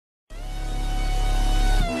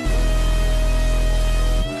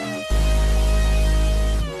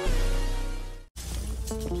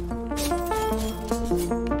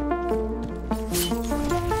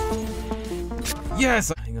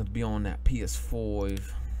be on that PS5.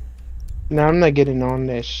 No, I'm not getting on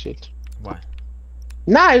that shit. Why?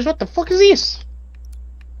 Knives? What the fuck is this?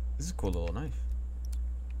 This is a cool little knife.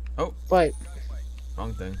 Oh, But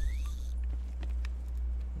wrong thing.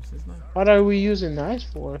 What's this knife? what are we using knives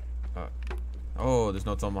for? Oh, there's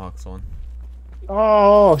no tomahawks on.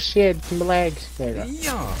 Oh shit, my legs. There you go.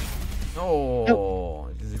 Yeah. Oh,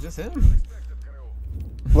 is it just him?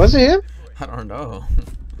 Was it him? I don't know.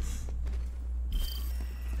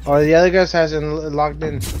 Or the other guys hasn't logged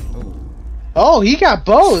in. Ooh. Oh, he got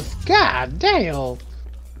both. God damn.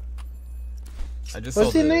 I just What's saw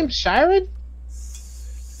his the- name? Shiren?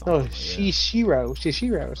 Oh, something, yeah.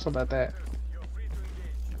 Shishiro, something like that.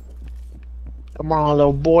 Come on,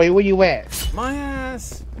 little boy, where you at? My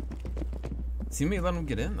ass. Teammate let him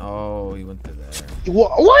get in. Oh, he went through there.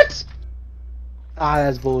 What? Ah,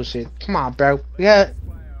 that's bullshit. Come on, bro. Yeah.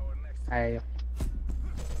 Alright.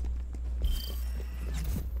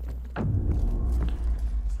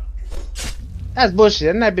 That's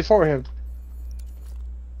bullshit. The night before him.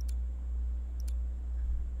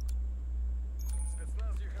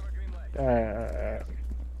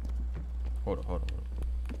 Hold on.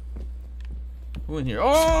 Who in here?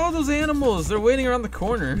 Oh, those animals! They're waiting around the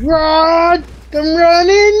corner. Run! I'm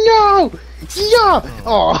running! No! Yeah!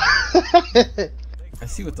 Oh. I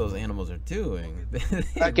see what those animals are doing.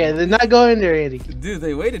 Okay, they're not going there, Eddie. Dude,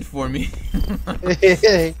 they waited for me.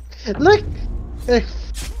 Look!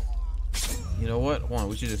 You know what? Hold on,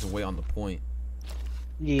 we should just wait on the point.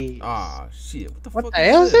 Yeah. Ah, shit. What the What fuck the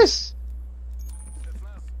hell is this?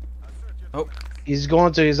 Oh. He's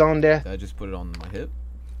going to his own death. I just put it on my hip.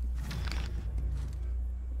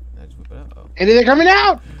 I just whip it out. Oh. Eddie, they're coming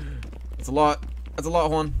out! That's a lot. That's a lot,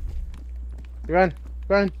 Juan. Run.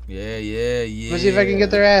 Run. Yeah. Let's see if I can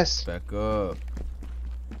get their ass. Back up.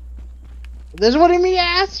 There's one in me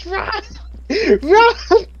ass! Run! Run!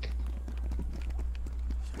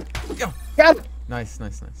 Yo. Got it! Nice.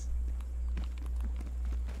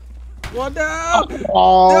 One down!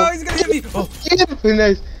 Oh! No, he's gonna hit me! Oh! Yeah,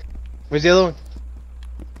 nice. Where's the other one?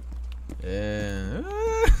 Yeah.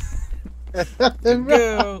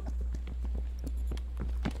 Go!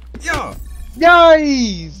 Yo!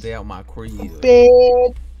 Nice! Stay out my crib. Bad.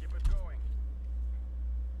 Why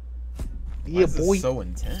Yeah, is this boy. so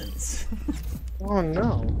intense? Oh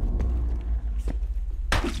no.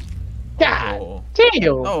 God Oh.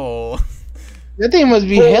 damn! Oh. That thing must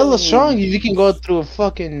be hella Oh. strong if you can go through a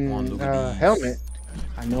fucking Come on, look at these. helmet.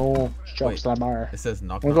 I know. Wait. Strokes bar. It says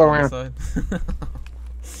knock We'll knock go on around. the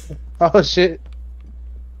side. Oh shit.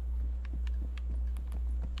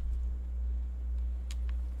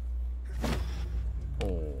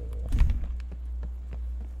 Oh.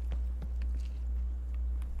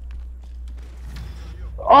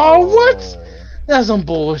 Oh, what? That's some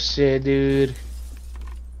bullshit, dude.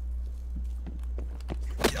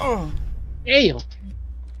 Oh. Damn.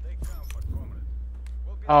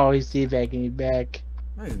 Oh, he's teabagging you back.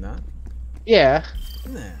 No, he's not. Yeah,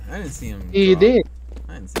 Nah, I didn't see him. he drop. did.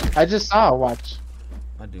 I didn't see him. I just saw. Watch.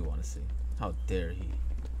 I do want to see. How dare he?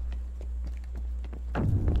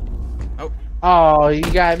 Oh, you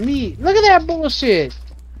got me. Look at that bullshit.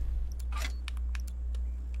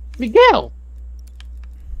 Miguel.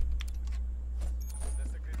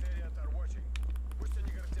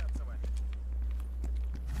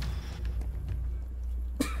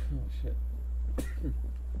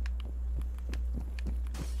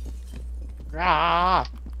 Ah.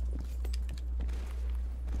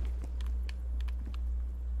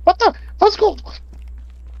 What the? Let's go.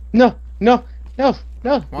 No.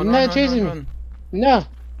 You're not chasing me. No.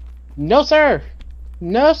 No, sir.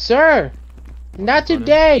 No, sir. Not Keep running,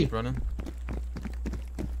 today. Keep running.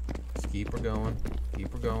 Just keep her going.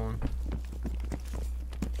 Keep her going.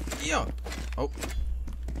 Yeah. Oh.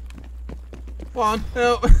 Come on,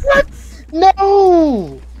 help.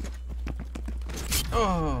 No.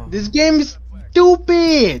 Oh. This game is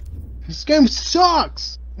stupid. This game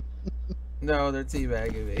sucks. No, they're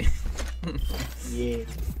teabagging me. Yeah.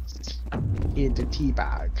 Get the tea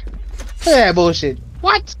bag. Look at that bullshit.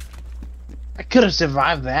 What? I could have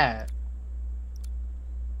survived that.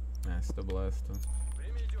 Master Blaster.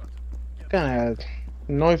 What kind of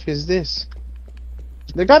knife is this?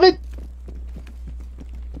 They got it.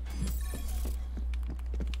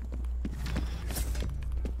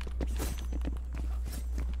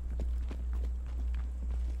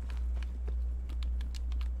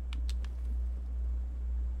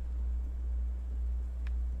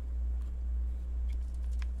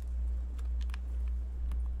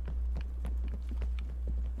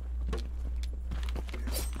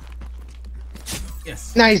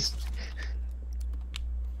 Yes. Nice.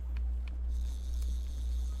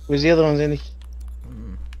 Where's the other ones, Andy?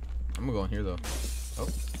 I'm gonna go in here though. Oh.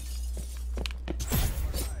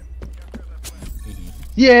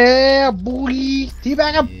 Yeah, boy.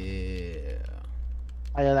 Teabag him. Yeah.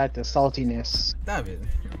 I like the saltiness. Stop it.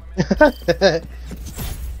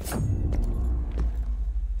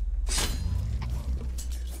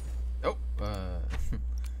 Oh.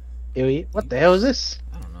 Ew, what the hell is this?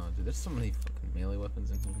 I don't know, dude. There's so many fucking melee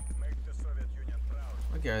weapons in here.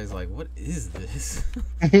 My guy's like, what is this?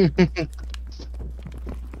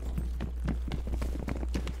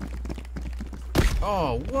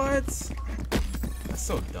 Oh, what? That's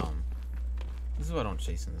so dumb. This is why I don't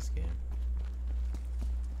chase in this game.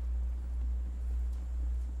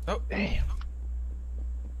 Oh, Damn.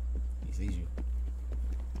 he sees you.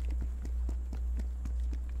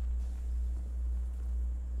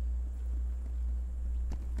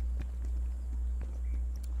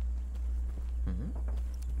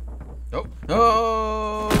 Oh,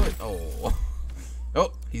 oh, oh,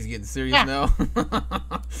 oh! He's getting serious now.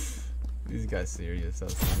 These guys serious.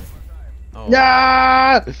 That's funny. Oh.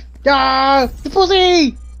 Yeah! Yeah! The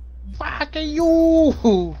pussy! Fuck you!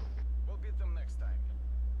 We'll beat them next time.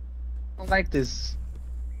 I don't like this.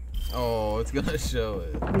 Oh, it's gonna show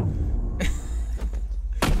it.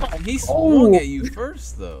 He swung at you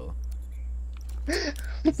first, though.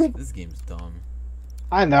 This game's dumb.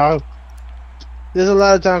 I know. There's a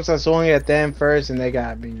lot of times I swung at them first and they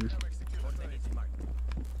got me.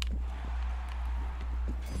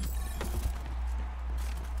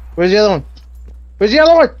 Where's the other one? Where's the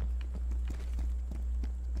other one?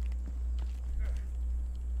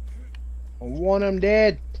 I want him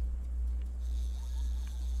dead.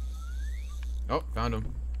 Oh, found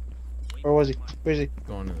him. Where was he? Where's he?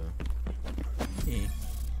 Going to the.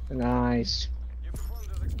 Nice. You performed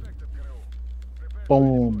as expected, Karel. Prepare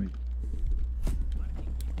Boom.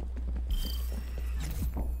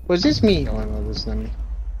 Was this me? Oh no, this is not me.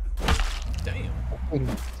 Damn.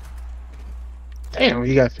 Damn,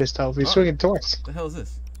 you got pissed off. You're Oh. swinging twice. What the hell is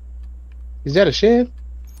this? Is that a shed?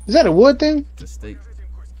 Is that a wood thing? It's a steak.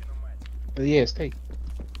 Yeah, steak.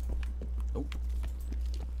 Oh.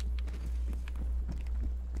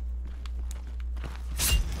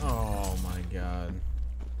 Oh my god.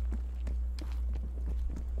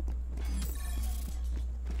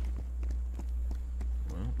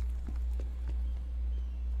 Well.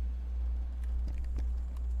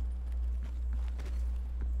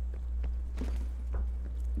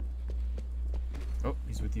 Oh,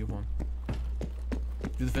 he's with you, Juan.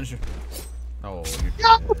 Do the finisher. Oh, you're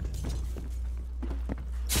dead.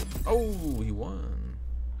 Oh, he won.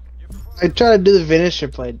 I tried to do the finisher,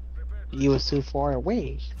 but he was too far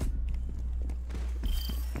away.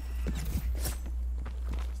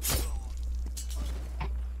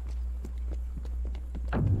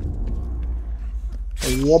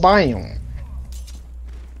 Wabam.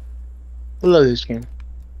 I love this game.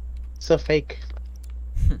 It's so fake.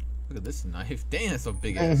 Look at this knife. Damn, that's a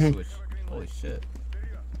big ass Mhm. switch. Holy shit.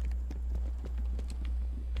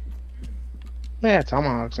 Yeah,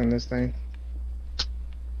 tomahawks in this thing.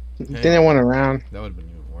 Hey. Then it went around. That would have been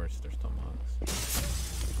even worse. There's tomahawks.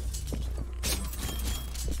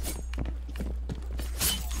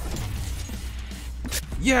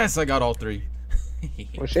 Yes, I got all three.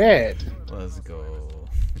 Well, shit. Let's go.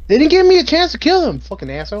 They didn't give me a chance to kill them, fucking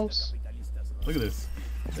assholes. Look at this.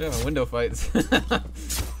 Yeah, window fights.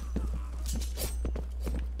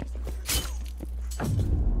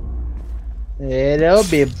 Hello,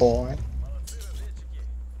 big boy.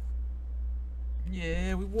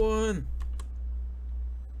 Yeah, we won.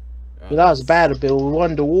 We lost a battle, but we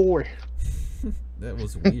won the war. That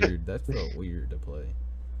was weird. That felt weird to play.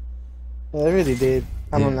 Well, it really did.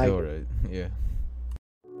 I don't Yeah, like it. alright. Yeah.